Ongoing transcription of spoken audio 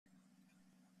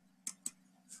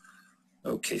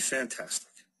Okay,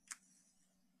 fantastic.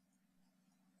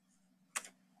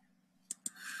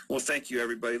 Well, thank you,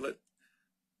 everybody.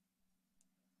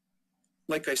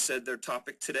 Like I said, their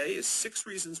topic today is 6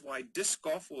 reasons why disc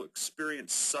golf will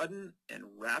experience sudden and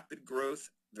rapid growth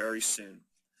very soon.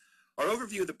 Our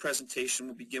overview of the presentation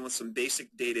will begin with some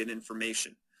basic data and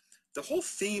information. The whole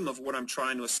theme of what I'm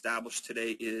trying to establish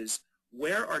today is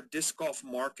where our disc golf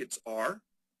markets are,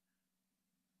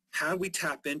 how we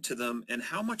tap into them, and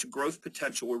how much growth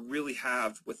potential we really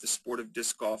have with the sport of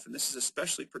disc golf. And this is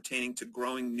especially pertaining to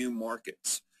growing new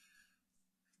markets.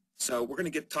 So we're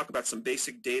going to talk about some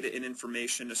basic data and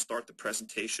information to start the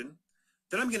presentation.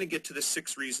 Then I'm going to get to the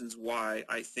 6 reasons why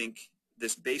I think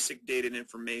this basic data and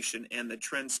information and the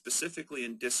trends specifically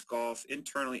in disc golf,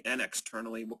 internally and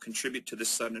externally, will contribute to this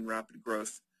sudden and rapid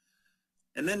growth.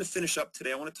 And then to finish up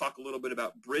today, I want to talk a little bit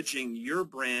about bridging your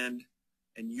brand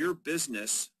and your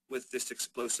business with this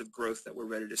explosive growth that we're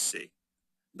ready to see.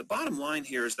 The bottom line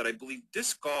here is that I believe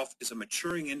disc golf is a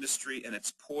maturing industry and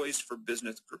it's poised for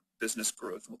business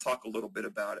growth. We'll talk a little bit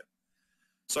about it.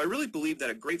 So I really believe that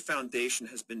a great foundation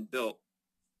has been built.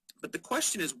 But the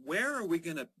question is, where are we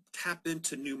going to tap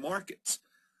into new markets?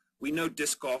 We know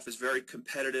disc golf is very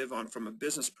competitive from a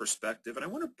business perspective, and I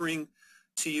want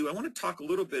to talk a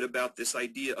little bit about this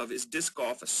idea of, is disc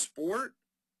golf a sport?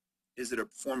 Is it a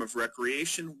form of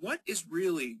recreation? What is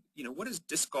really, what is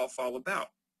disc golf all about?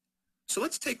 So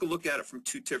let's take a look at it from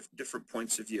 2 different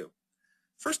points of view.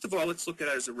 First of all, let's look at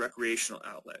it as a recreational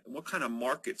outlet and what kind of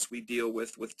markets we deal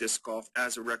with disc golf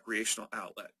as a recreational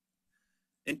outlet.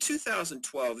 In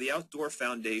 2012, the Outdoor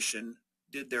Foundation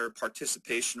did their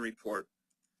participation report,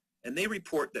 and they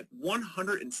report that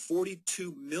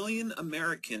 142 million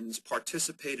Americans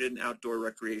participated in outdoor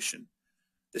recreation.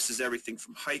 This is everything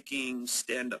from hiking,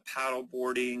 stand-up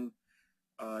paddleboarding,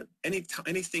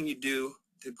 anything you do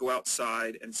to go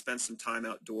outside and spend some time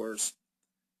outdoors.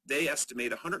 They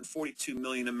estimate 142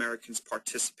 million Americans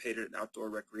participated in outdoor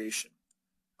recreation.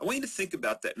 I want you to think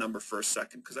about that number for a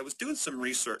second, because I was doing some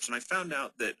research and I found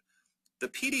out that the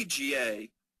PDGA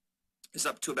is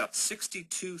up to about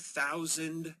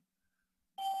 62,000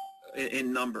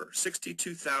 in number.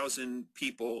 62,000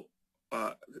 people,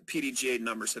 PDGA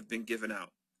numbers have been given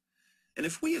out. And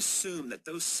if we assume that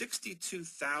those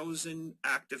 62,000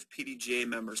 active PDGA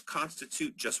members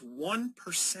constitute just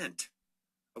 1%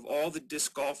 of all the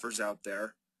disc golfers out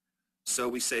there, so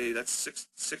we say that's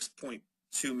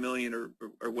 6.2 million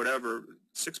or whatever,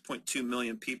 6.2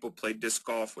 million people play disc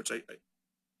golf, which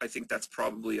I think that's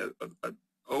probably a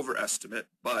overestimate.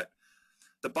 But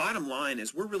the bottom line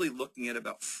is we're really looking at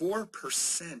about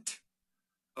 4%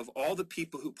 of all the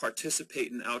people who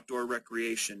participate in outdoor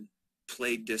recreation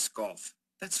play disc golf.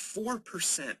 That's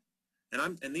 4%,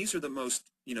 and these are the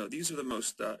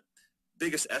most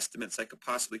biggest estimates I could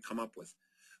possibly come up with.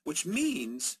 Which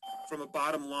means, from a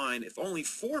bottom line, if only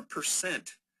 4%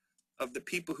 of the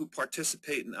people who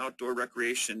participate in outdoor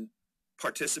recreation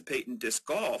participate in disc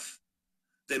golf,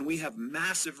 then we have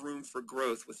massive room for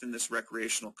growth within this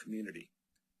recreational community.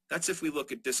 That's if we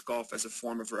look at disc golf as a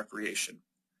form of recreation.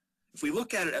 If we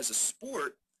look at it as a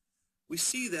sport, we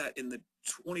see that in the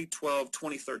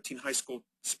 2012-2013 high school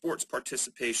sports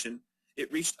participation,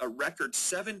 it reached a record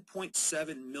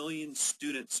 7.7 million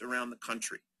students around the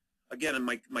country. Again,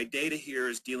 my data here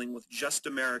is dealing with just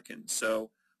Americans, so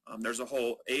there's a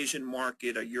whole Asian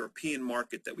market, a European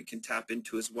market that we can tap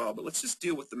into as well. But let's just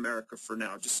deal with America for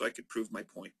now, just so I could prove my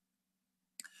point.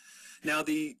 Now,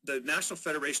 the National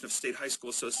Federation of State High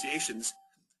School Associations,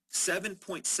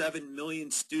 7.7 million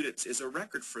students is a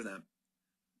record for them.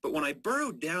 But when I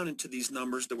burrowed down into these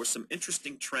numbers, there were some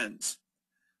interesting trends.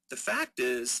 The fact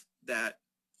is that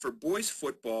for boys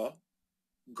football,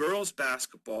 girls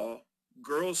basketball,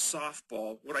 girls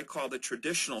softball, what I call the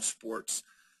traditional sports,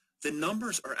 the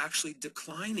numbers are actually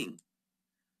declining.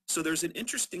 So there's an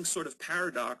interesting sort of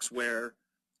paradox where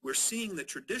we're seeing the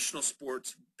traditional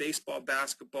sports, baseball,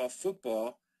 basketball,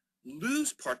 football,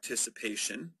 lose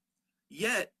participation,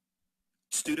 yet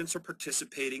students are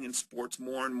participating in sports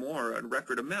more and more at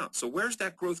record amounts. So where's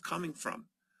that growth coming from?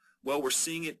 Well, we're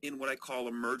seeing it in what I call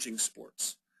emerging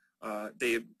sports.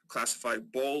 They have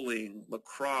classified bowling,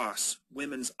 lacrosse,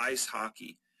 women's ice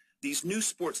hockey. These new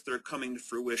sports that are coming to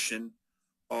fruition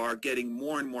are getting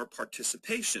more and more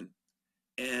participation.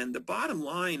 And the bottom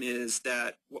line is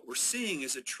that what we're seeing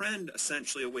is a trend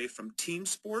essentially away from team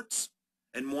sports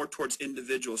and more towards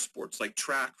individual sports, like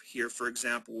track here, for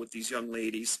example, with these young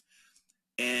ladies.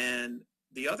 And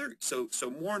the other, so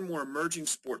more and more emerging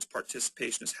sports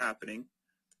participation is happening.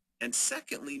 And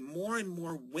secondly, more and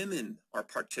more women are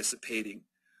participating.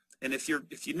 And if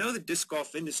you know the disc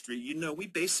golf industry, you know we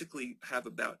basically have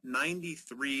about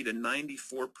 93 to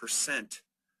 94%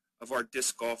 of our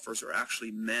disc golfers are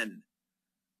actually men.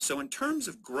 So in terms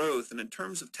of growth and in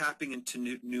terms of tapping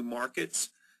into new markets,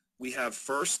 we have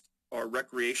first our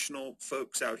recreational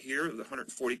folks out here, the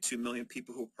 142 million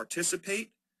people who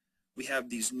participate. We have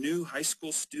these new high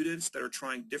school students that are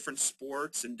trying different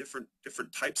sports and different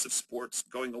types of sports,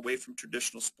 going away from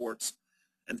traditional sports.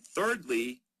 And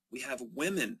thirdly, we have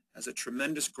women as a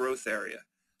tremendous growth area.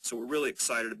 So we're really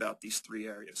excited about these three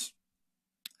areas.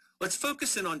 Let's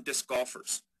focus in on disc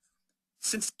golfers.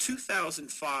 Since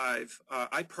 2005,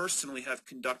 I personally have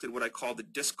conducted what I call the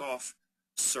disc golf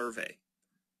survey.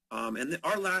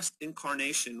 Our last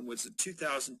incarnation was in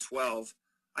 2012.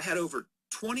 I had over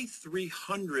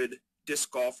 2,300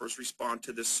 disc golfers respond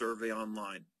to this survey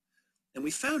online. And we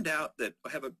found out that I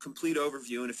have a complete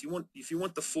overview, and if you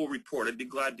want the full report, I'd be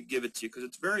glad to give it to you because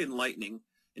it's very enlightening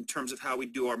in terms of how we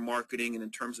do our marketing and in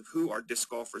terms of who our disc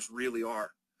golfers really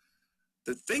are.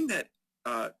 The thing that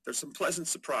there's some pleasant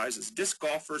surprises. Disc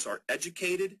golfers are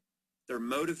educated, they're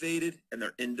motivated, and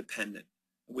they're independent.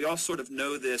 We all sort of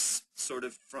know this sort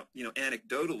of from,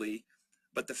 anecdotally,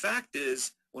 but the fact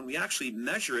is when we actually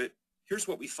measure it, here's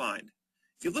what we find.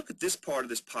 If you look at this part of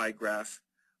this pie graph,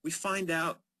 we find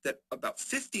out that about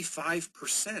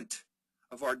 55%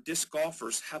 of our disc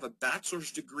golfers have a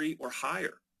bachelor's degree or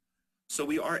higher. So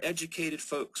we are educated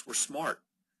folks, we're smart,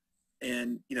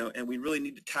 and we really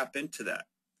need to tap into that.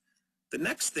 The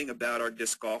next thing about our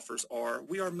disc golfers are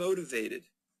we are motivated.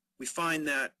 We find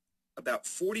that about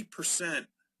 40%,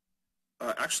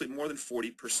 actually more than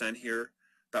 40% here,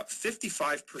 about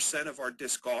 55% of our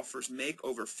disc golfers make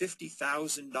over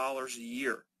 $50,000 a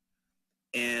year.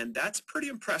 And that's pretty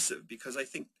impressive because I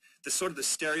think the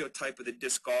stereotype of the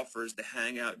disc golfer is the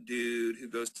hangout dude who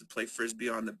goes to play Frisbee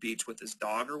on the beach with his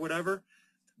dog or whatever.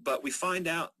 But we find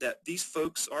out that these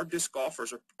folks, our disc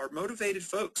golfers, are motivated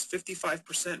folks.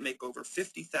 55% make over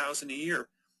 $50,000 a year.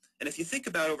 And if you think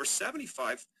about over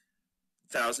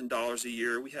 $75,000 a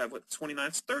year, we have,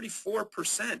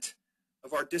 34%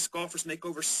 of our disc golfers make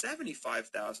over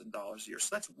 $75,000 a year.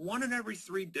 So that's 1 in every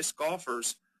 3 disc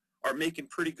golfers are making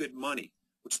pretty good money,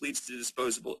 which leads to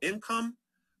disposable income,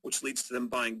 which leads to them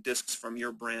buying discs from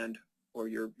your brand or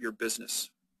your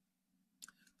business.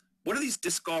 What do these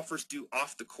disc golfers do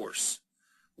off the course?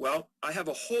 Well, I have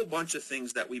a whole bunch of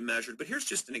things that we measured, but here's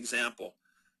just an example.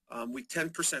 We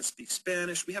 10% speak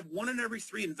Spanish. We have 1 in every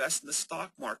 3 invest in the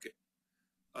stock market.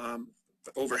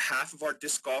 Over half of our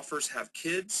disc golfers have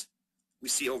kids. We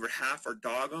see over half are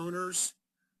dog owners.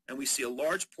 And we see a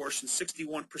large portion,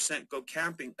 61%, go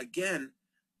camping. Again,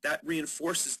 that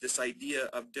reinforces this idea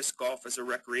of disc golf as a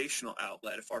recreational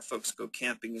outlet if our folks go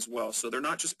camping as well. So they're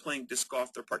not just playing disc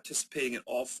golf, they're participating in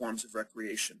all forms of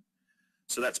recreation.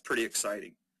 So that's pretty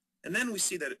exciting. And then we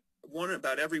see that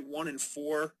about every 1 in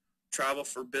 4 travel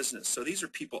for business. So these are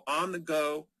people on the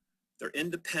go, they're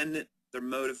independent, they're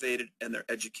motivated, and they're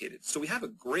educated. So we have a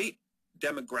great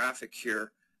demographic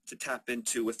here to tap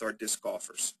into with our disc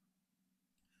golfers.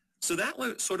 So that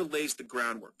sort of lays the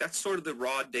groundwork. That's sort of the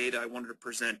raw data I wanted to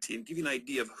present to you and give you an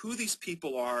idea of who these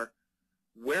people are,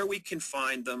 where we can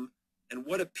find them, and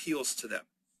what appeals to them.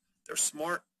 They're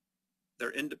smart,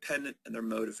 they're independent, and they're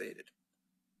motivated.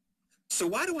 So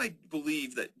why do I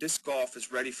believe that disc golf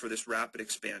is ready for this rapid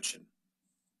expansion?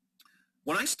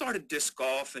 When I started disc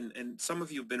golf, and some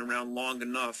of you have been around long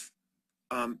enough,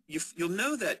 you'll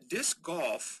know that disc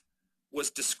golf was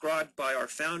described by our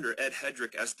founder, Ed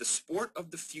Hedrick, as the sport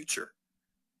of the future.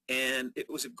 And it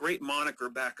was a great moniker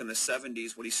back in the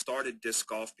 70s when he started disc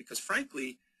golf because,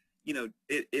 frankly,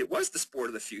 it was the sport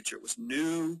of the future. It was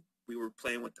new. We were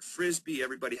playing with the Frisbee.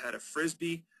 Everybody had a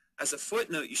Frisbee. As a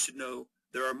footnote, you should know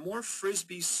there are more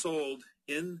Frisbees sold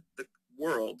in the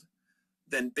world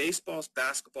than baseballs,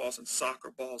 basketballs, and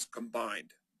soccer balls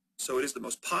combined. So it is the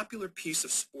most popular piece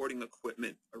of sporting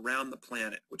equipment around the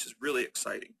planet, which is really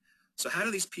exciting. So how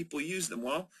do these people use them?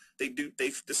 Well,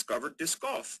 they've discovered disc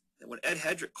golf. And when Ed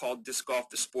Hedrick called disc golf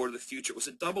the sport of the future, it was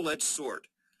a double-edged sword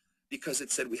because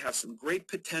it said we have some great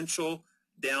potential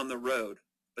down the road.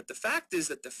 But the fact is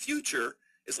that the future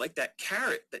is like that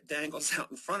carrot that dangles out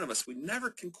in front of us. We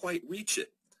never can quite reach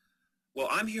it. Well,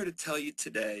 I'm here to tell you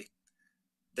today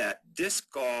that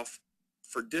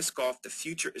for disc golf, the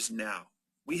future is now.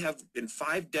 We have, in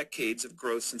 5 decades of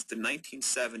growth since the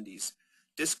 1970s,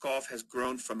 disc golf has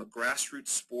grown from a grassroots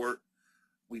sport.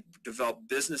 We've developed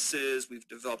businesses, we've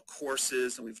developed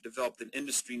courses, and we've developed an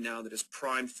industry now that is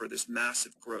primed for this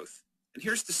massive growth. And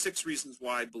here's the 6 reasons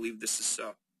why I believe this is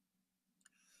so.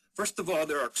 First of all,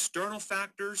 there are external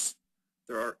factors,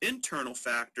 there are internal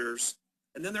factors,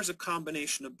 and then there's a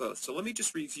combination of both. So let me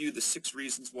just review the 6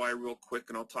 reasons why real quick,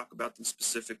 and I'll talk about them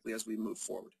specifically as we move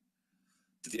forward.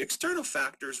 The external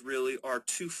factors really are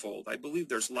twofold. I believe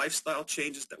there's lifestyle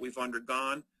changes that we've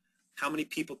undergone. How many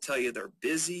people tell you they're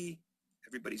busy?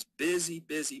 Everybody's busy,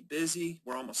 busy, busy.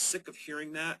 We're almost sick of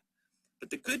hearing that. But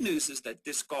the good news is that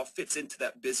disc golf fits into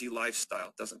that busy lifestyle.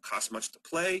 It doesn't cost much to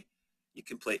play. You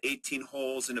can play 18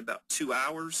 holes in about 2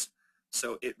 hours.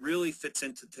 So it really fits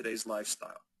into today's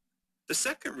lifestyle. The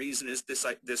second reason is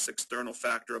this external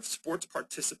factor of sports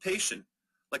participation.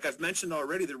 Like I've mentioned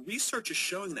already, the research is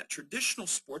showing that traditional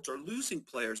sports are losing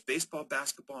players. Baseball,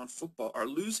 basketball, and football are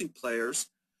losing players.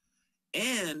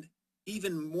 And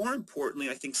even more importantly,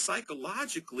 I think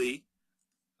psychologically,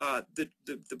 the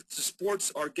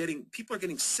sports are people are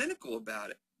getting cynical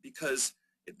about it because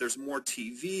there's more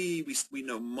TV. We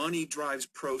know money drives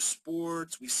pro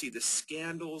sports. We see the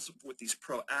scandals with these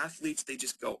pro athletes. They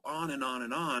just go on and on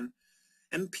and on.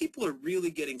 And people are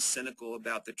really getting cynical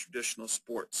about the traditional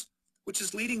sports, which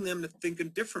is leading them to think in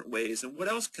different ways. And what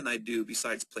else can I do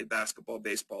besides play basketball,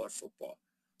 baseball, or football?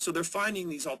 So they're finding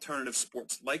these alternative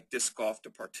sports like disc golf to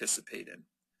participate in.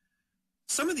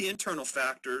 Some of the internal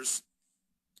factors,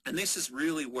 and this is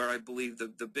really where I believe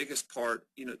the biggest part,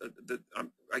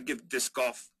 I give disc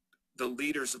golf, the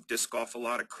leaders of disc golf, a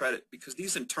lot of credit, because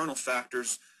these internal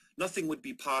factors, nothing would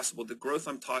be possible. The growth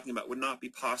I'm talking about would not be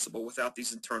possible without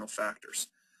these internal factors.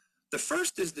 The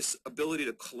first is this ability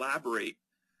to collaborate.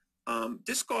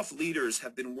 Disc golf leaders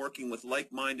have been working with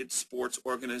like-minded sports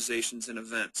organizations and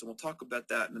events, and we'll talk about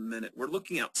that in a minute. We're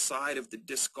looking outside of the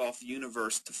disc golf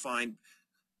universe to find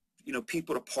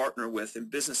people to partner with and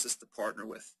businesses to partner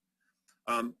with.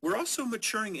 We're also a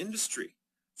maturing industry.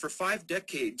 For 5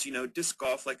 decades, disc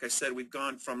golf, like I said, we've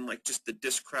gone from like just the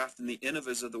Discraft and the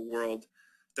Innovas of the world.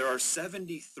 There are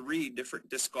 73 different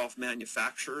disc golf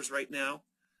manufacturers right now,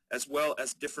 as well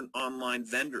as different online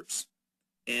vendors.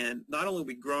 And not only are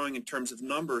we growing in terms of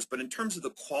numbers, but in terms of the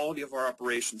quality of our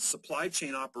operations. Supply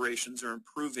chain operations are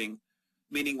improving,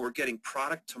 meaning we're getting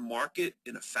product to market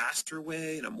in a faster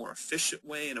way, in a more efficient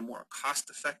way, in a more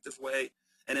cost-effective way,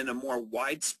 and in a more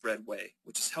widespread way,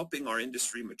 which is helping our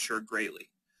industry mature greatly.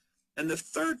 And the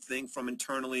third thing from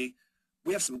internally,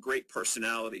 we have some great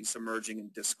personalities emerging in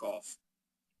disc golf.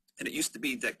 And it used to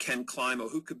be that Ken Climo,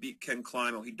 who could beat Ken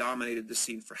Climo? He dominated the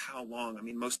scene for how long? I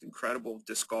mean, most incredible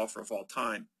disc golfer of all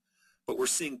time. But we're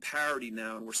seeing parity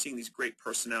now, and we're seeing these great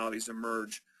personalities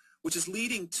emerge, which is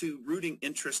leading to rooting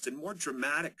interest in more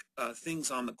dramatic things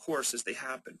on the course as they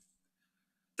happen.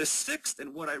 The sixth,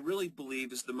 and what I really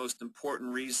believe is the most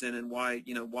important reason and why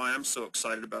I'm so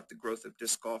excited about the growth of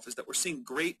disc golf, is that we're seeing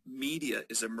great media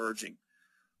is emerging.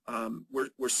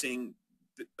 We're seeing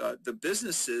the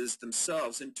businesses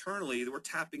themselves internally, we're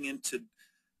tapping into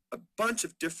a bunch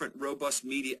of different robust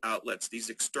media outlets, these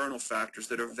external factors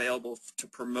that are available to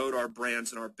promote our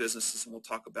brands and our businesses, and we'll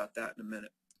talk about that in a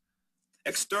minute.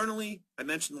 Externally, I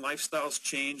mentioned lifestyles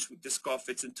change. Disc golf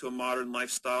fits into a modern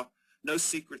lifestyle. No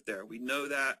secret there. We know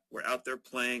that. We're out there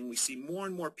playing. We see more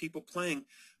and more people playing,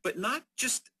 but not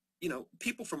just,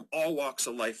 people from all walks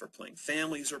of life are playing.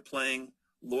 Families are playing.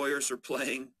 Lawyers are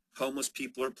playing. Homeless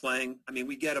people are playing. I mean,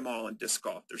 we get them all in disc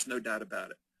golf. There's no doubt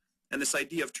about it. And this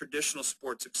idea of traditional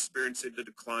sports experiencing a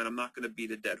decline, I'm not going to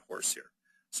beat a dead horse here.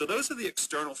 So those are the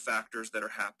external factors that are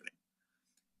happening.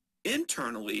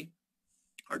 Internally,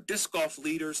 our disc golf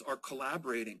leaders are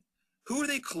collaborating. Who are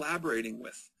they collaborating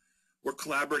with? We're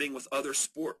collaborating with other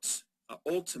sports,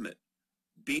 ultimate,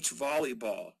 beach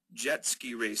volleyball, jet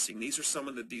ski racing. These are some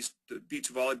of the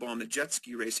beach volleyball and the jet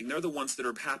ski racing. They're the ones that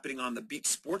are happening on the Beach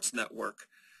Sports Network,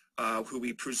 who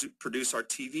we produce our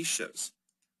TV shows.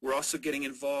 We're also getting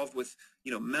involved with,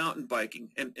 mountain biking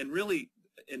and really,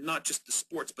 and not just the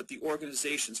sports, but the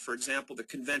organizations. For example, the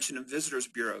Convention and Visitors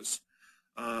Bureaus.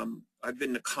 I've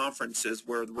been to conferences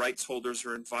where the rights holders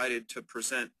are invited to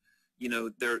present,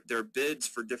 their bids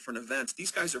for different events.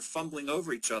 These guys are fumbling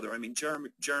over each other. I mean,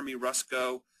 Jeremy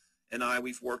Rusko and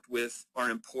we've worked with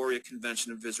our Emporia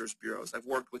Convention and Visitors Bureaus. I've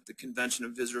worked with the Convention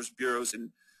and Visitors Bureaus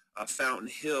in Fountain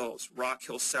Hills, Rock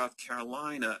Hill, South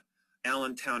Carolina,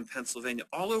 Allentown, Pennsylvania,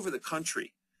 all over the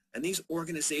country. And these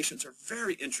organizations are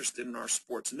very interested in our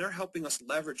sports, and they're helping us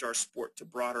leverage our sport to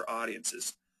broader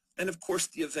audiences. And, of course,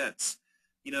 the events.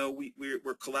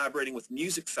 We're collaborating with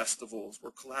music festivals.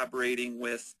 We're collaborating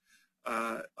with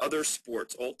other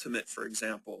sports, Ultimate, for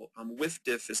example.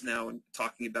 WIFDIF is now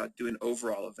talking about doing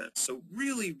overall events. So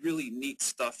really, really neat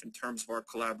stuff in terms of our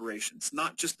collaboration. It's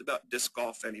not just about disc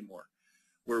golf anymore.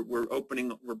 We're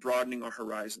broadening our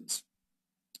horizons.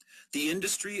 The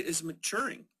industry is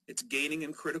maturing. It's gaining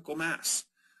in critical mass.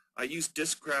 I use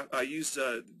disc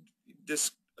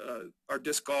our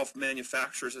disc golf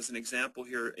manufacturers as an example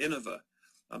here, Innova.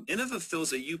 Innova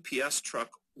fills a UPS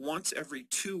truck once every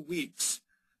 2 weeks,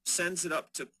 sends it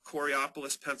up to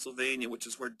Coraopolis, Pennsylvania, which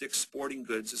is where Dick's Sporting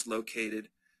Goods is located,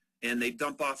 and they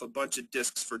dump off a bunch of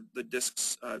discs for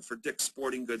Dick's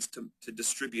Sporting Goods to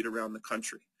distribute around the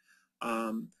country.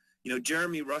 You know,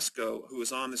 Jeremy Rusko, who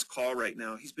is on this call right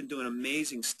now, he's been doing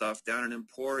amazing stuff down in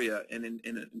Emporia and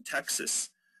in Texas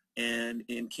and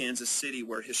in Kansas City,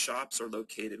 where his shops are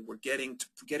located. We're getting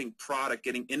product,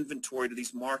 getting inventory to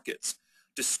these markets,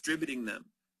 distributing them,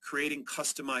 creating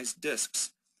customized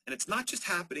discs. And it's not just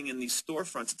happening in these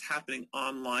storefronts, it's happening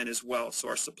online as well. So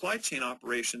our supply chain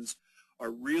operations are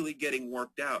really getting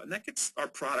worked out, and that gets our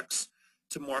products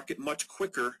to market much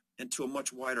quicker and to a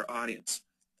much wider audience.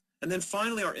 And then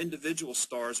finally, our individual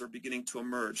stars are beginning to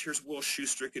emerge. Here's Will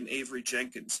Schustrick and Avery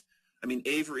Jenkins. I mean,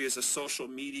 Avery is a social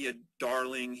media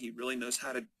darling. He really knows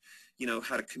how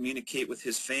to communicate with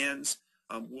his fans.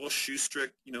 Will Schustrick,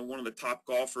 one of the top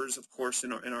golfers, of course,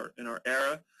 in our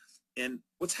era. And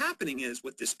what's happening is,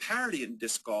 with this parity in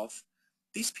disc golf,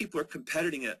 these people are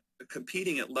competing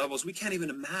at levels we can't even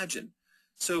imagine.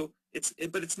 So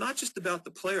but it's not just about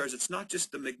the players. It's not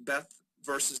just the Macbeth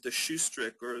versus the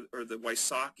Schustrick or the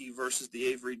Wysocki versus the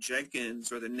Avery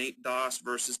Jenkins or the Nate Doss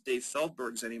versus Dave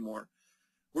Feldbergs anymore.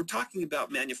 We're talking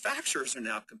about manufacturers are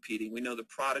now competing. We know the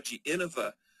Prodigy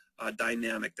Innova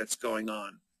dynamic that's going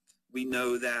on. We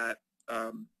know that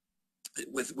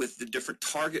with the different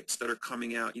targets that are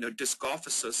coming out, Disc Golf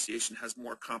Association has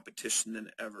more competition than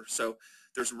ever. So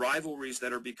there's rivalries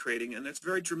that are being creating, and it's a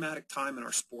very dramatic time in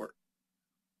our sport.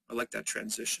 I like that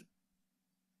transition.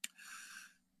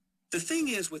 The thing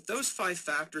is, with those 5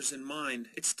 factors in mind,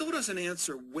 it still doesn't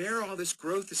answer where all this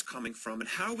growth is coming from and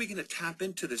how are we going to tap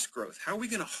into this growth? How are we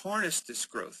going to harness this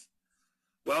growth?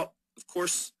 Well, of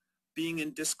course, being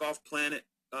in Disc Golf Planet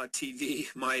TV,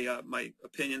 my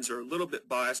opinions are a little bit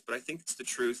biased, but I think it's the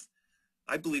truth.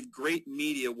 I believe great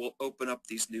media will open up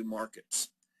these new markets.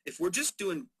 If we're just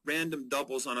doing random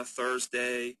doubles on a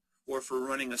Thursday, or if we're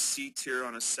running a C-tier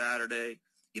on a Saturday,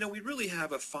 we really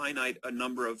have a finite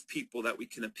number of people that we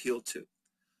can appeal to.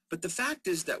 But the fact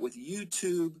is that with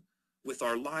YouTube, with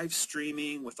our live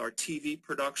streaming, with our TV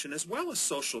production, as well as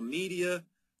social media,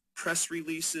 press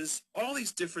releases, all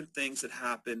these different things that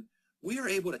happen, we are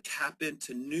able to tap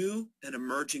into new and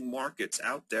emerging markets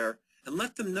out there and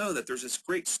let them know that there's this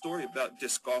great story about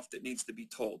disc golf that needs to be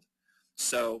told.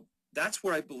 So that's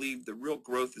where I believe the real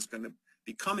growth is going to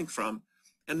be coming from.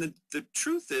 And the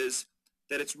truth is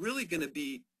that it's really going to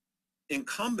be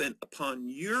incumbent upon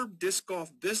your disc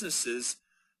golf businesses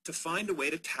to find a way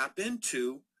to tap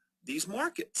into these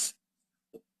markets.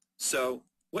 So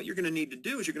what you're going to need to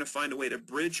do is you're going to find a way to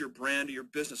bridge your brand or your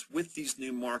business with these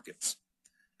new markets.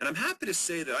 And I'm happy to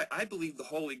say that I believe the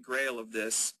holy grail of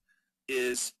this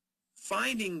is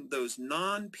finding those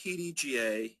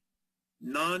non-PDGA,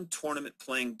 non-tournament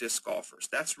playing disc golfers.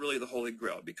 That's really the holy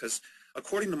grail, because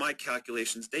according to my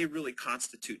calculations, they really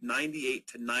constitute 98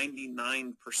 to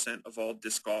 99% of all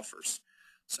disc golfers.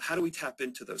 So how do we tap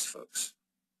into those folks?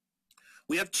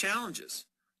 We have challenges.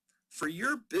 For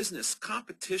your business,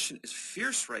 competition is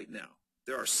fierce right now.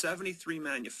 There are 73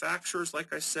 manufacturers,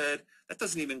 like I said. That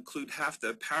doesn't even include half the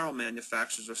apparel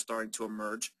manufacturers are starting to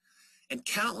emerge, and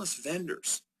countless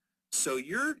vendors. So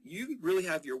you really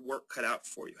have your work cut out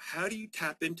for you. How do you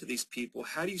tap into these people?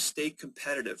 How do you stay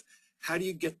competitive? How do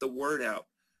you get the word out?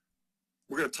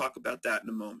 We're going to talk about that in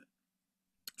a moment.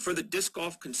 For the disc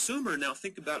golf consumer, now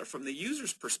think about it from the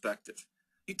user's perspective.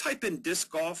 You type in disc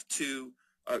golf to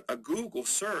a Google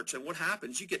search, and what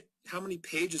happens? You get how many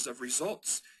pages of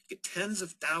results? You get tens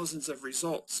of thousands of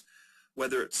results,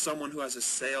 whether it's someone who has a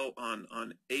sale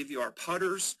on AVR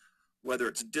putters, whether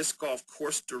it's disc golf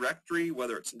course directory,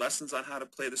 whether it's lessons on how to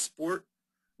play the sport.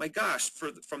 My gosh,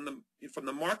 from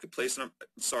the marketplace, and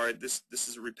I'm sorry, this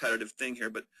is a repetitive thing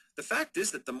here, but the fact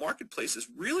is that the marketplace is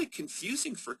really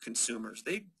confusing for consumers.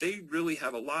 They really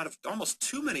have a lot of, almost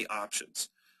too many options.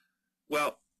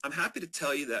 Well, I'm happy to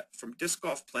tell you that from Disc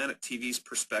Golf Planet TV's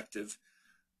perspective,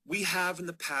 we have in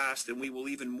the past, and we will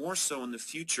even more so in the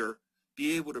future,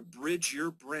 be able to bridge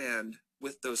your brand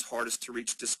with those hardest to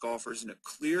reach disc golfers in a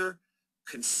clear,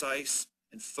 concise,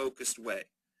 and focused way.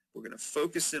 We're going to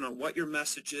focus in on what your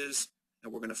message is,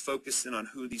 and we're going to focus in on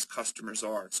who these customers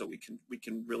are, so we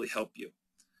can really help you.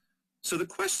 So the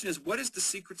question is, what is the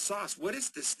secret sauce? What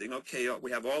is this thing? Okay, we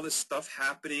have all this stuff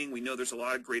happening. We know there's a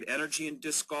lot of great energy in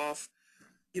disc golf,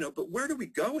 but where do we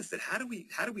go with it? How do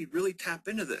we really tap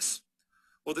into this?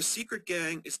 Well, the secret,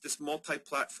 gang, is this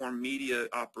multi-platform media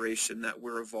operation that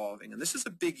we're evolving, and this is a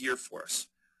big year for us.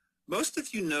 Most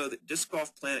of you know that Disc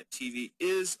Golf Planet TV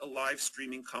is a live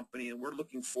streaming company, and we're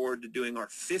looking forward to doing our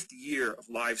 5th year of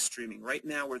live streaming. Right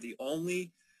now, we're the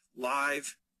only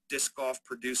live disc golf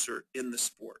producer in the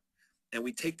sport, and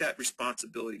we take that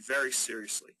responsibility very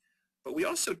seriously. But we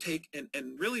also take,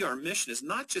 and really our mission is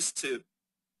not just to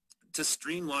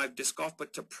stream live disc golf,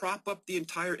 but to prop up the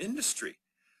entire industry.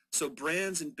 So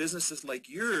brands and businesses like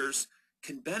yours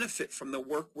can benefit from the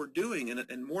work we're doing.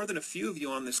 And more than a few of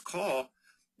you on this call,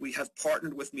 we have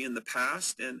partnered with me in the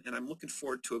past, and I'm looking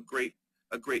forward to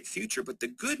a great future. But the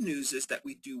good news is that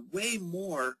we do way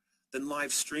more than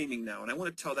live streaming now, and I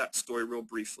want to tell that story real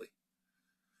briefly.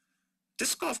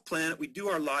 Disc Golf Planet, we do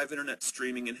our live internet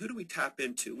streaming, and who do we tap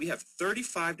into? We have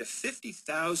 35 to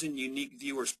 50,000 unique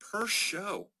viewers per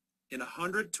show in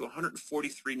 100 to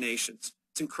 143 nations.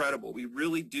 It's incredible. We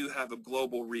really do have a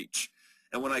global reach.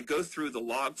 And when I go through the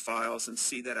log files and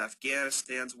see that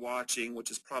Afghanistan's watching,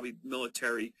 which is probably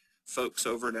military folks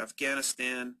over in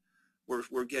Afghanistan,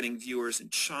 we're getting viewers in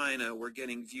China, we're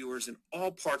getting viewers in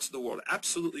all parts of the world.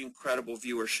 Absolutely incredible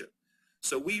viewership.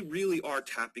 So we really are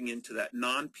tapping into that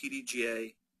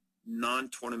non-PDGA,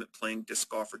 non-tournament playing disc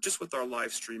golfer just with our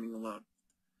live streaming alone.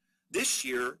 This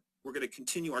year, we're going to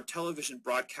continue our television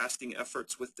broadcasting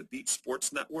efforts with the Beach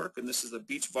Sports Network, and this is a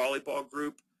beach volleyball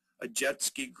group, a jet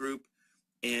ski group,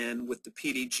 and with the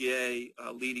PDGA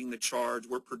leading the charge,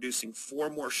 we're producing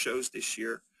 4 more shows this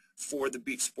year for the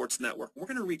Beach Sports Network. We're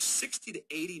going to reach 60 to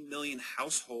 80 million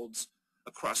households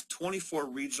across 24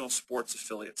 regional sports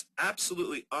affiliates.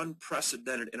 Absolutely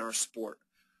unprecedented in our sport.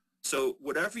 So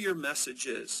whatever your message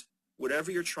is,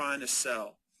 whatever you're trying to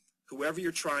sell, whoever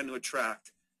you're trying to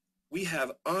attract, we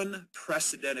have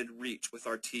unprecedented reach with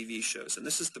our TV shows. And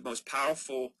this is the most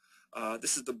powerful,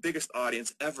 this is the biggest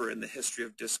audience ever in the history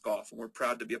of disc golf, and we're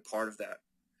proud to be a part of that.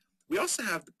 We also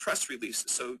have the press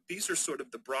releases. So these are sort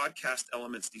of the broadcast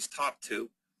elements, these top 2.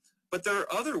 But there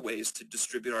are other ways to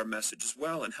distribute our message as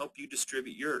well and help you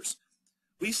distribute yours.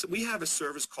 We have a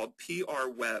service called PR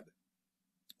Web.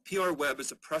 PR Web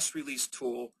is a press release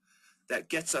tool that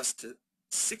gets us to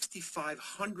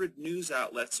 6,500 news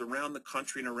outlets around the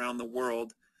country and around the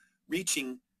world,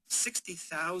 reaching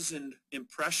 60,000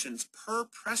 impressions per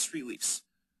press release.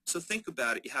 So think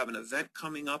about it. You have an event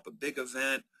coming up, a big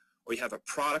event, or you have a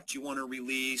product you want to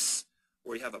release,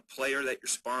 or you have a player that you're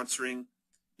sponsoring.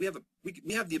 We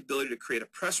have the ability to create a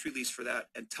press release for that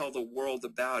and tell the world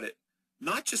about it.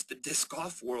 Not just the disc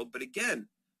golf world, but again,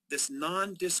 this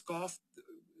non-disc golf,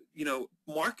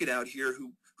 market out here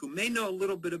who may know a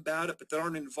little bit about it, but that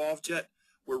aren't involved yet.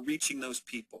 We're reaching those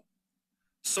people.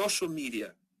 Social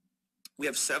media. We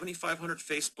have 7,500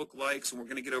 Facebook likes, and we're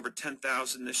going to get over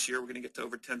 10,000 this year. We're going to get to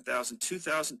over 10,000,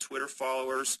 2,000 Twitter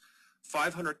followers,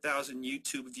 500,000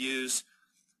 YouTube views,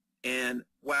 and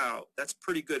wow, that's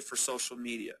pretty good for social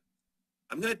media.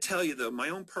 I'm going to tell you, though, my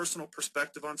own personal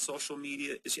perspective on social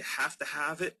media is you have to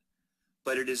have it,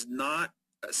 but it is not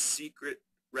a secret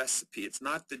recipe. It's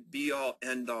not the be-all,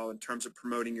 end-all in terms of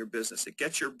promoting your business. It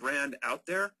gets your brand out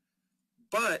there,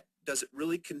 but does it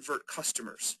really convert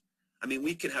customers? I mean,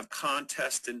 we can have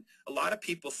contests, and a lot of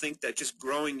people think that just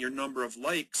growing your number of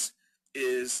likes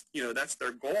is, that's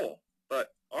their goal.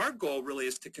 But our goal really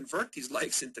is to convert these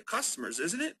likes into customers,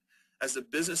 isn't it? As a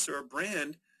business or a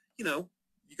brand, you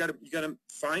got to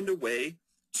find a way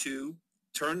to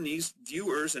turn these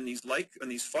viewers and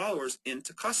these followers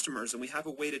into customers, and we have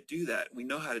a way to do that. We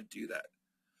know how to do that.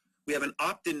 We have an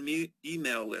opt-in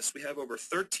email list. We have over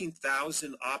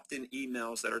 13,000 opt-in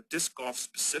emails that are disc golf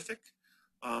specific.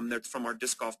 They're from our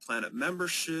Disc Golf Planet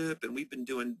membership, and we've been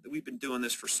doing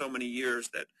this for so many years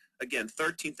that, again,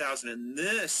 13,000, and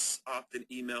this opt-in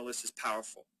email list is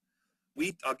powerful.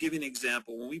 I'll give you an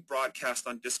example. When we broadcast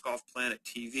on Disc Golf Planet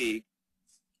TV,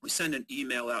 we send an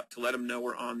email out to let them know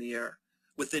we're on the air.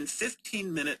 Within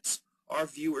 15 minutes, our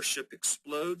viewership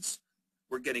explodes.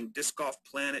 We're getting Disc Golf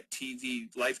Planet TV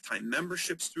lifetime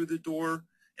memberships through the door,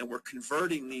 and we're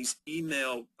converting this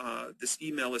email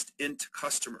list into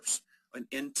customers and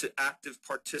into active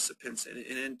participants and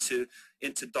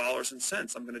into dollars and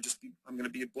cents. I'm going to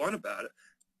be blunt about it.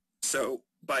 So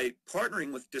by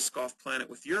partnering with Disc Golf Planet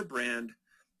with your brand,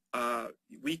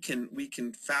 we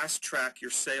can fast track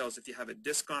your sales. If you have a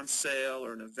disc on sale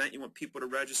or an event you want people to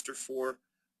register for,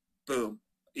 boom.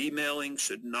 Emailing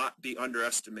should not be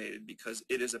underestimated because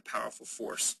it is a powerful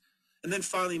force. And then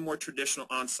finally, more traditional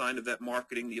on-site event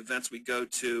marketing, the events we go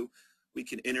to, we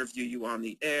can interview you on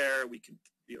the air, we can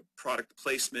product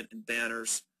placement and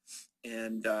banners,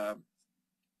 and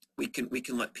we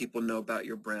can let people know about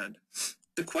your brand.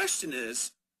 The question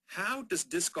is, how does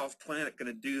Disc Golf Planet going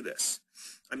to do this?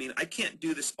 I mean, I can't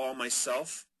do this all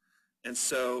myself. And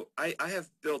so I have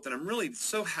built, and I'm really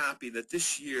so happy that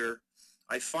this year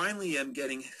I finally am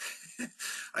getting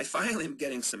I finally am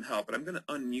getting some help. And I'm going to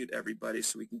unmute everybody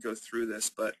so we can go through this.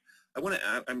 But I want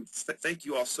to thank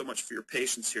you all so much for your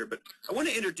patience here. But I want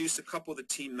to introduce a couple of the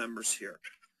team members here.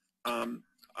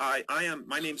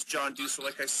 My name's John Duesler,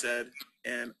 like I said,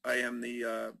 and I am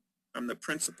I'm the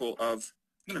principal of.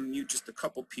 I'm going to mute just a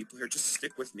couple people here. Just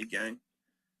stick with me, gang.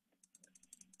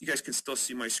 You guys can still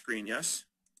see my screen, yes?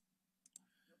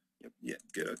 Yep. Yeah,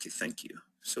 good. Okay, thank you.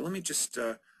 So let me just,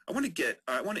 I want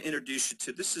to introduce you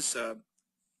to, this is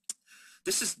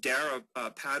Dara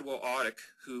Padwell-Audick,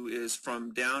 who is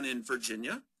from down in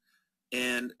Virginia.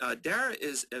 And Dara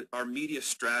is our media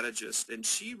strategist, and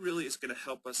she really is going to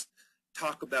help us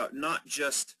talk about not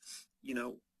just,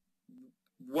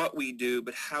 what we do,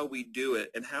 but how we do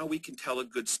it and how we can tell a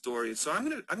good story. So I'm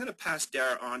going to pass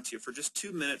Dara on to you for just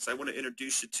 2 minutes. I want to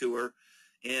introduce you to her.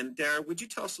 And Dara, would you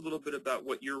tell us a little bit about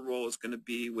what your role is going to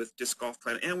be with Disc Golf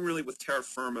Planet and really with Terra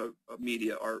Firma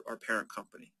Media, our parent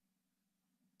company?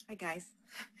 Hi, guys.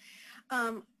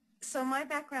 So my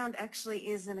background actually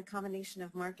is in a combination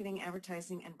of marketing,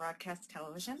 advertising, and broadcast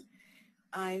television.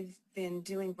 I've been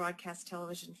doing broadcast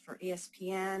television for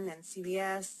ESPN and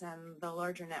CBS and the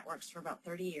larger networks for about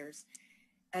 30 years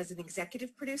as an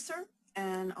executive producer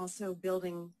and also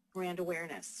building brand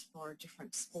awareness for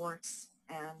different sports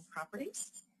and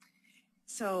properties.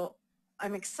 So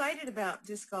I'm excited about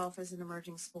disc golf as an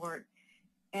emerging sport.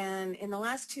 And in the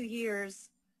last 2 years,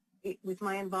 with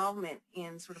my involvement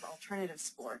in sort of alternative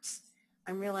sports,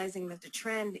 I'm realizing that the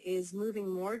trend is moving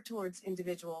more towards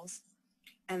individuals,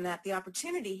 and that the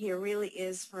opportunity here really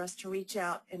is for us to reach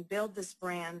out and build this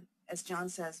brand, as John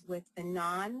says, with the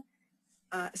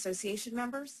non-association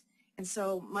members. And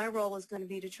so my role is going to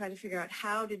be to try to figure out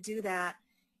how to do that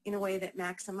in a way that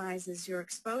maximizes your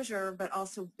exposure, but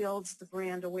also builds the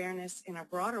brand awareness in a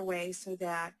broader way so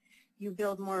that you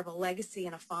build more of a legacy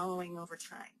and a following over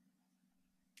time.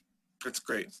 That's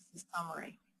great. This is the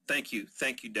summary. Thank you,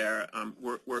 Dara.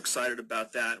 We're excited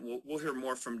about that. We'll hear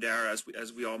more from Dara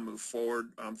as we all move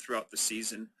forward throughout the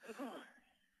season.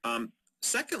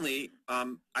 Secondly,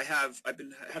 I've had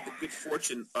the good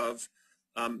fortune of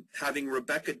having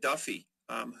Rebecca Duffy,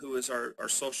 who is our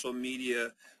social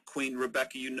media queen.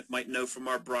 Rebecca, you might know from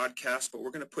our broadcast, but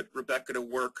we're going to put Rebecca to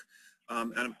work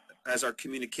as our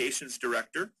communications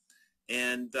director.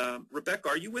 And Rebecca,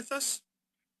 are you with us?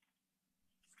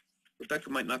 Rebecca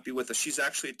might not be with us. She's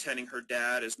actually attending her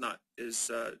dad.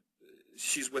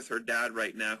 She's with her dad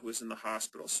right now, who is in the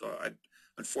hospital. So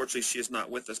unfortunately, she is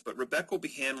not with us. But Rebecca will be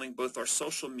handling both our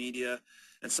social media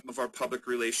and some of our public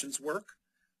relations work.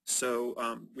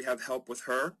 So we have help with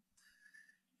her.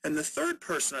 And the third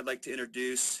person I'd like to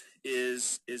introduce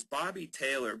is Bobby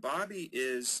Taylor. Bobby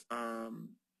is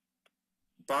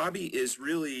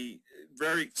really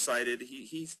very excited.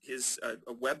 He's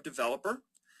a web developer.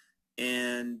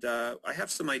 And I have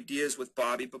some ideas with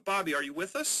Bobby. But Bobby, are you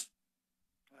with us?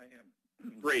 I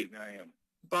am. Great. I am.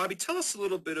 Bobby, tell us a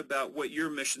little bit about what your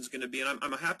mission is going to be. And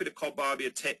I'm happy to call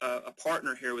Bobby a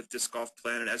partner here with Disc Golf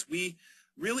Planet as we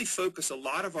really focus a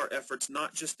lot of our efforts,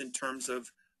 not just in terms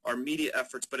of our media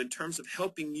efforts, but in terms of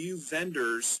helping you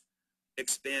vendors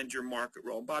expand your market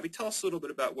role. Bobby, tell us a little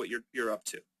bit about what you're up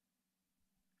to.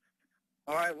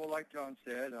 All right. Well, like John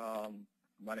said,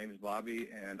 my name is Bobby,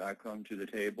 and I come to the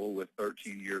table with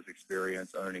 13 years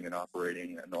experience owning and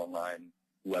operating an online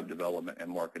web development and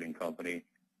marketing company.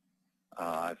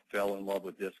 I fell in love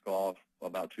with disc golf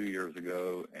about 2 years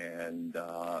ago and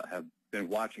have been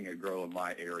watching it grow in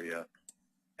my area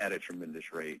at a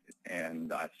tremendous rate.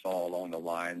 And I saw along the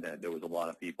line that there was a lot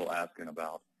of people asking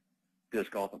about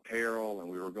disc golf apparel, and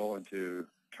we were going to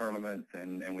tournaments,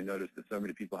 and we noticed that so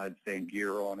many people had the same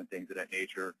gear on and things of that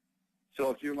nature. So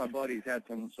a few of my buddies had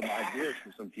some ideas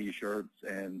for some T-shirts,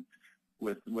 and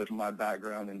with my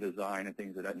background in design and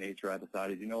things of that nature, I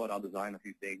decided, you know what, I'll design a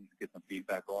few things, get some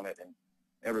feedback on it, and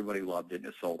everybody loved it, and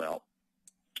it sold out.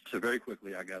 So very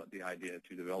quickly, I got the idea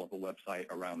to develop a website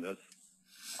around this.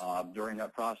 During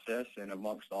that process, and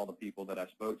amongst all the people that I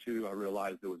spoke to, I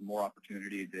realized there was more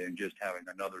opportunity than just having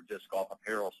another disc golf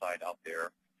apparel site out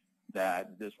there,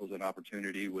 that this was an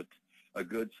opportunity with a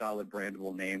good, solid,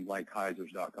 brandable name like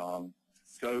Kaisers.com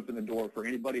to open the door for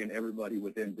anybody and everybody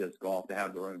within disc golf to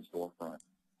have their own storefront.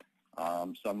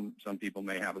 Some people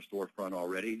may have a storefront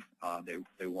already.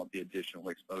 They want the additional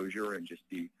exposure and just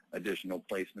the additional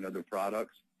placement of their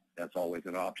products. That's always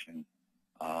an option.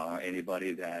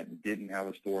 Anybody that didn't have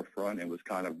a storefront and was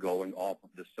kind of going off of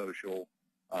the social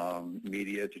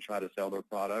media to try to sell their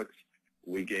products,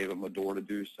 we gave them a door to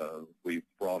do so. We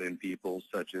brought in people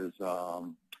such as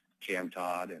Cam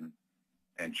Todd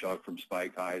and Chuck from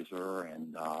Spikeiser,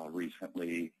 and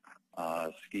recently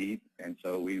Skeet. And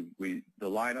so the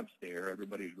lineup's there.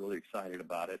 Everybody's really excited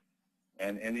about it.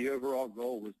 And the overall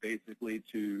goal was basically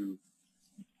to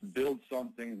build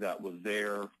something that was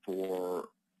there for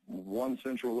one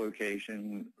central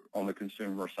location on the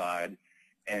consumer side,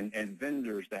 and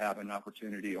vendors to have an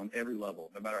opportunity on every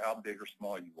level, no matter how big or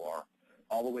small you are,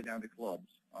 all the way down to clubs.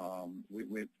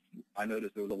 I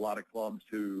noticed there was a lot of clubs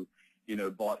who,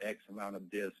 bought X amount of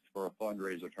discs for a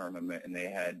fundraiser tournament, and they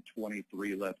had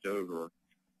 23 left over.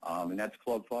 And that's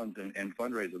club funds and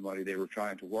fundraiser money they were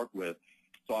trying to work with.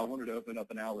 So I wanted to open up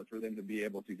an outlet for them to be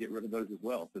able to get rid of those as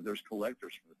well, because there's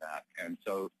collectors for that. And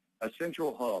so a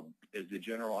central hub is the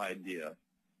general idea,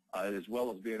 as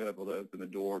well as being able to open the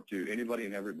door to anybody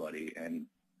and everybody. And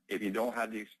if you don't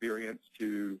have the experience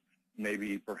to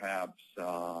maybe perhaps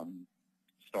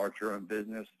start your own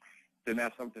business, then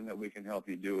that's something that we can help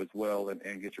you do as well, and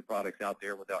get your products out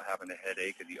there without having the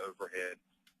headache and the overhead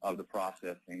of the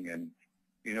processing. And,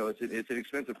 it's an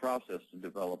expensive process to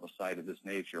develop a site of this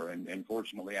nature, and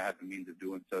fortunately I have the means of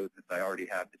doing so since I already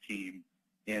have the team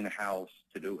in-house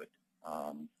to do it.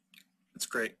 That's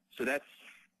great. So that's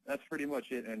pretty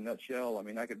much it in a nutshell. I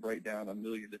mean, I could break down a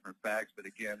million different facts, but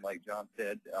again, like John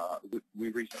said, we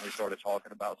recently started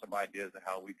talking about some ideas of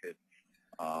how we could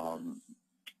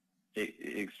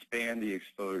expand the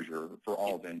exposure for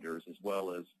all vendors as well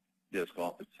as disc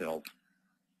golf itself.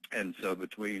 And so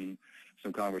between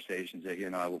some conversations that he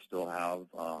and I will still have,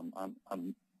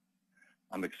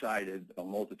 I'm excited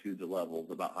on multitudes of levels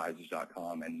about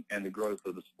Heisers.com and the growth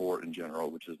of the sport in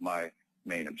general, which is my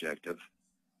main objective.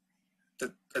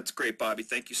 That's great, Bobby.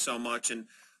 Thank you so much. And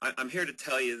I'm here to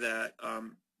tell you that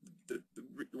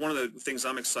one of the things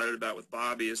I'm excited about with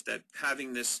Bobby is that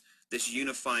having this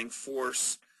unifying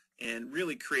force and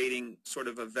really creating sort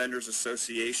of a vendors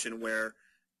association where,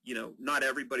 not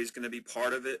everybody's going to be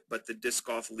part of it, but the disc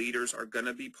golf leaders are going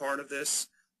to be part of this.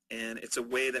 And it's a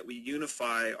way that we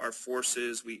unify our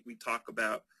forces. We'll talk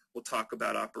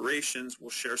about operations. We'll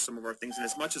share some of our things. And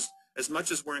as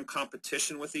much as we're in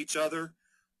competition with each other,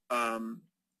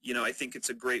 I think it's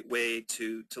a great way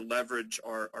to leverage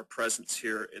our presence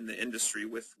here in the industry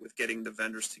with getting the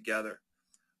vendors together.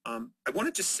 I want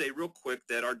to just say real quick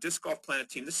that our Disc Golf Planet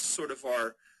team, this is sort of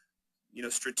our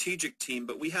strategic team,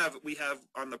 but we have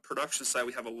on the production side,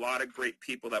 we have a lot of great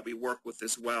people that we work with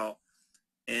as well.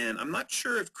 And I'm not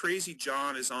sure if Crazy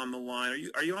John is on the line.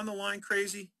 Are you on the line,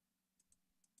 Crazy?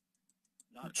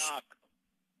 Knock.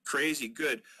 Crazy,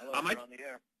 good. Hello, you're on the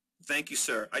air. Thank you,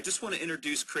 sir. I just want to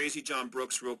introduce Crazy John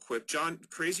Brooks real quick.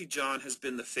 Crazy John has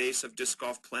been the face of Disc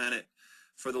Golf Planet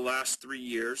for the last 3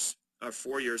 years, or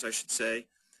 4 years, I should say.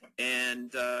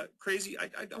 And Crazy, I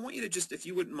want you to just, if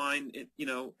you wouldn't mind,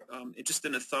 just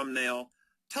in a thumbnail,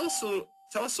 tell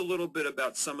us a little bit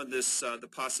about some of this, the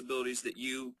possibilities that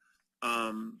you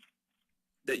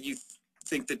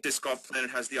think that Disc Golf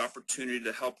Planet has the opportunity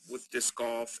to help with disc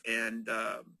golf, and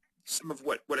some of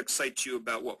what excites you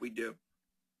about what we do.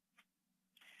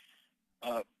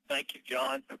 Thank you,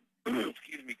 John.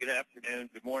 Excuse me. Good afternoon.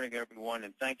 Good morning, everyone.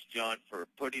 And thanks, John, for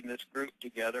putting this group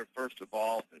together. First of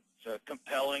all, it's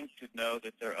compelling to know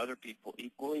that there are other people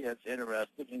equally as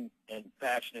interested and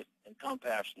passionate and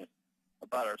compassionate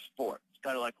about our sport. It's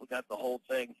kind of like we got the whole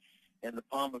thing in the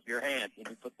palm of your hand when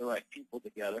you put the right people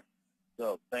together.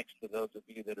 So thanks to those of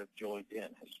you that have joined in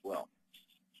as well.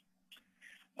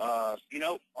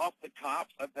 Off the top,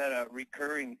 I've had a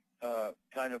recurring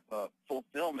kind of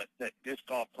fulfillment that Disc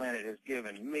Golf Planet has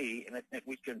given me, and I think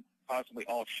we can possibly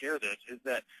all share this, is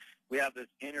that we have this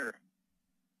inner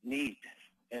need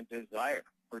and desire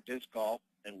for disc golf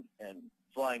and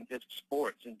flying disc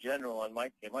sports in general, in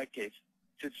my case,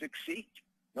 to succeed,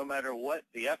 no matter what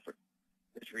the effort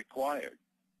is required.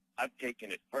 I've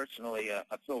taken it personally.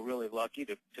 I feel really lucky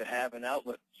to have an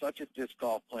outlet such as Disc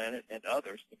Golf Planet and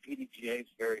others. The PDGA is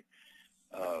very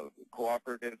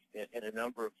cooperative in a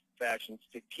number of fashions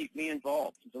to keep me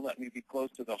involved and to let me be close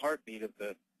to the heartbeat of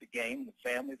the game, the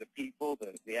family, the people,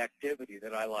 the activity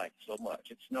that I like so much.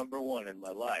 It's number one in my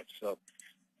life. So,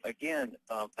 again,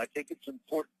 I think it's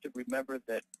important to remember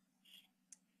that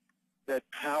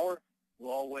power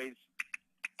will always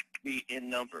be in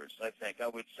numbers, I think. I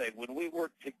would say when we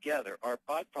work together, our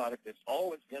byproduct is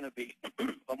always going to be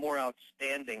a more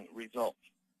outstanding result.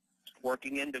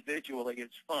 Working individually is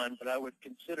fun, but I would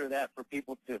consider that for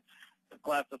people to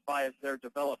classify as their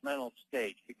developmental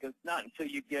stage, because not until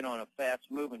you get on a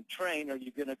fast-moving train are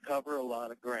you going to cover a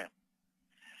lot of ground.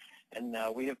 And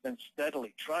we have been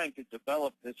steadily trying to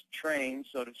develop this train,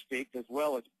 so to speak, as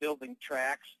well as building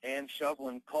tracks and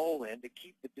shoveling coal in to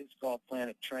keep the Disc Golf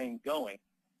Planet train going.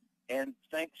 And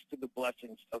thanks to the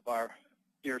blessings of our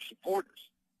dear supporters,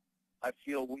 I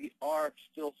feel we are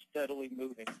still steadily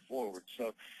moving forward.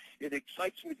 So it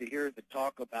excites me to hear the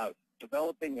talk about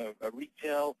developing a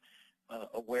retail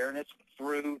awareness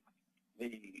through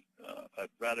the, I'd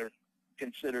rather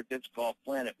consider Disc Golf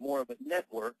Planet more of a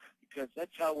network, because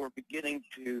that's how we're beginning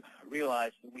to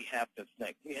realize that we have to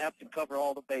think. We have to cover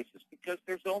all the bases because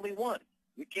there's only one.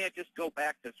 We can't just go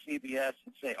back to CBS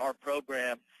and say our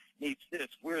program needs this.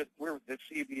 We're the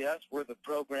CBS, we're the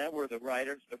program, we're the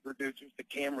writers, the producers, the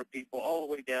camera people, all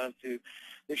the way down to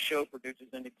the show producers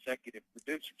and executive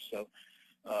producers. So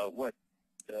what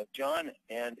John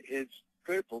and his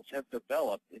criticals have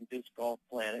developed in Disc Golf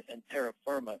Planet and Terra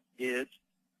Firma is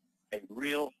a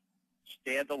real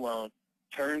standalone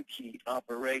turnkey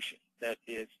operation that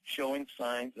is showing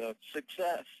signs of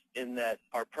success in that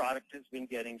our product has been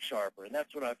getting sharper. And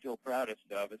that's what I feel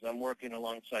proudest of, is I'm working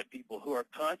alongside people who are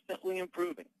constantly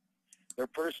improving their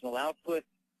personal output,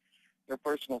 their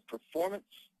personal performance,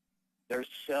 their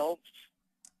selves,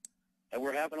 and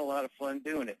we're having a lot of fun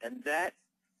doing it. And that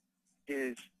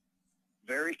is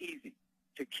very easy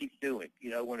to keep doing.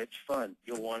 You know, when it's fun,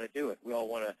 you'll want to do it. We all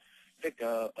want to pick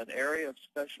an area of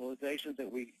specialization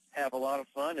that we have a lot of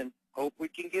fun and hope we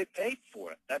can get paid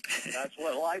for it. That's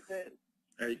what life is.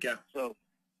 There you go. So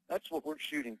that's what we're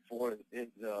shooting for, is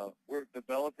we're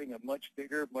developing a much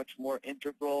bigger, much more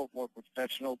integral, more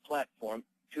professional platform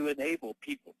to enable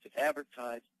people to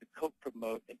advertise, to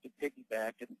co-promote, and to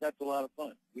piggyback, and that's a lot of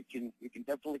fun. We can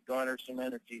definitely garner some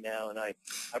energy now, and I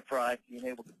pride being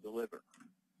able to deliver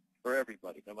for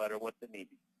everybody, no matter what the need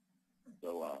is.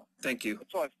 So thank you.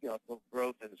 that's how I feel.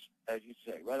 Growth is, as you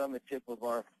say, right on the tip of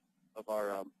our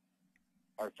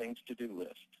things to do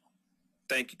list.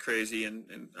 Thank you, Crazy,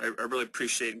 and I really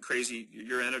appreciate it. And Crazy,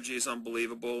 your energy is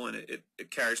unbelievable, and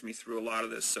it carries me through a lot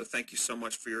of this. So thank you so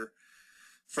much for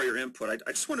your input.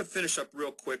 I just want to finish up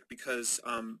real quick because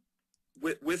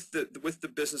with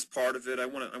the business part of it, I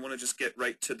want to just get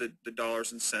right to the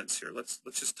dollars and cents here. Let's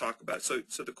just talk about it.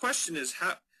 So the question is,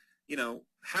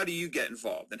 how do you get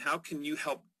involved, and how can you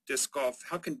help Disc Golf?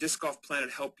 How can Disc Golf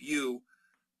Planet help you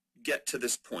get to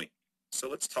this point? So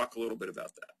let's talk a little bit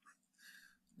about that.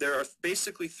 There are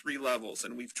basically 3 levels,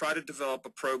 and we've tried to develop a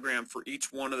program for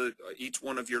each one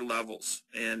of your levels.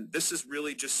 And this is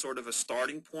really just sort of a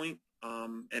starting point,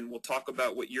 and we'll talk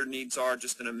about what your needs are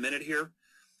just in a minute here.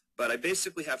 But I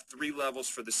basically have 3 levels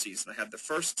for the season. I have the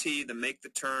first tee, the make the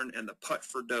turn, and the putt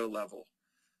for dough level.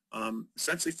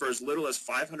 Essentially for as little as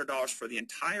 $500 for the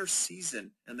entire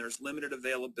season, and there's limited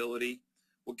availability.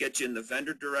 We'll get you in the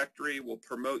vendor directory. We'll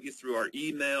promote you through our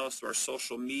emails, through our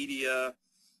social media,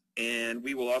 and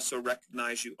we will also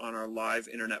recognize you on our live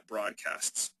internet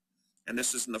broadcasts. And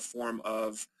this is in the form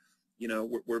of,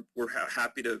 we're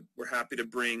happy to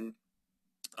bring,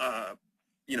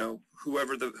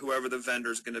 whoever the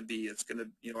vendor is going to be. It's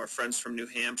going to, our friends from New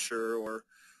Hampshire or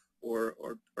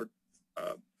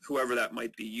whoever that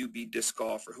might be, UB Disc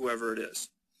Golf or whoever it is.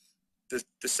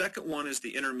 The second one is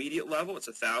the intermediate level. It's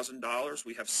 $1,000.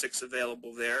 We have 6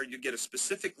 available there. You get a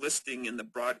specific listing in the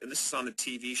and this is on the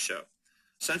TV show.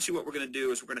 Essentially what we're going to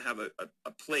do is we're going to have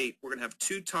a plate. We're going to have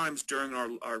 2 times during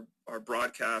our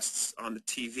broadcasts on the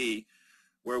TV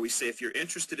where we say, if you're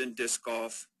interested in disc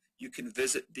golf, you can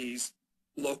visit these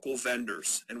local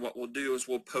vendors. And what we'll do is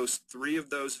we'll post 3 of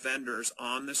those vendors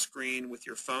on the screen with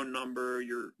your phone number,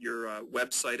 your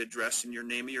website address, and your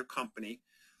name of your company.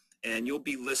 And you'll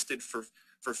be listed for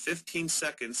 15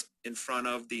 seconds in front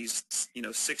of these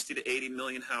 60 to 80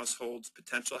 million households,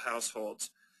 potential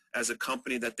households, as a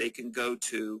company that they can go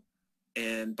to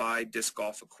and buy disc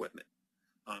golf equipment.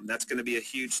 That's going to be a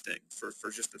huge thing for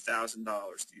just $1,000.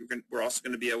 We're also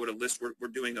going to be able to list, we're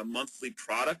doing a monthly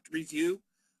product review.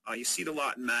 You see it a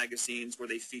lot in magazines where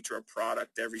they feature a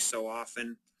product every so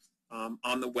often.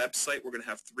 On the website, we're going to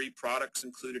have 3 products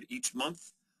included each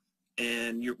month.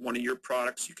 And one of your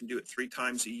products, you can do it 3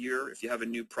 times a year if you have a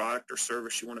new product or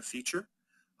service you want to feature.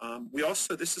 We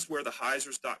also, this is where the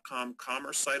Heisers.com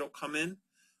commerce site will come in.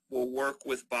 We'll work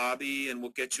with Bobby and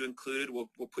we'll get you included. We'll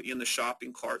put you in the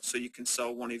shopping cart so you can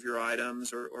sell one of your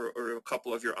items or a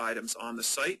couple of your items on the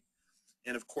site.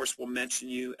 And of course, we'll mention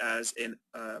you as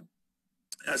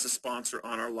a sponsor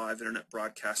on our live internet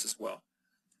broadcast as well.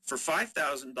 For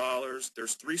 $5,000,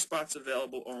 there's 3 spots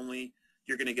available only.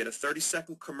 You're going to get a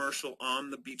 30-second commercial on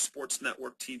the Beach Sports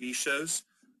Network TV shows.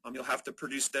 You'll have to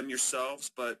produce them yourselves,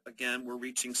 but again, we're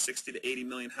reaching 60 to 80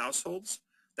 million households.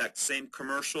 That same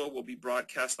commercial will be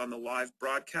broadcast on the live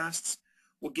broadcasts.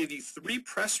 We'll give you 3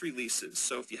 press releases.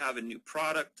 So if you have a new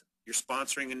product, you're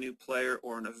sponsoring a new player,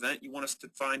 or an event you want us to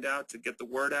find out to get the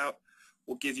word out,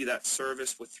 we'll give you that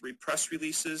service with 3 press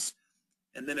releases.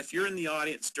 And then if you're in the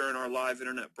audience during our live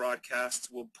internet broadcasts,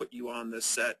 we'll put you on this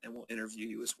set and we'll interview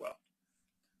you as well.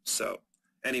 So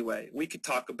anyway, we could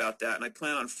talk about that, and I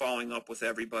plan on following up with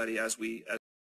everybody as we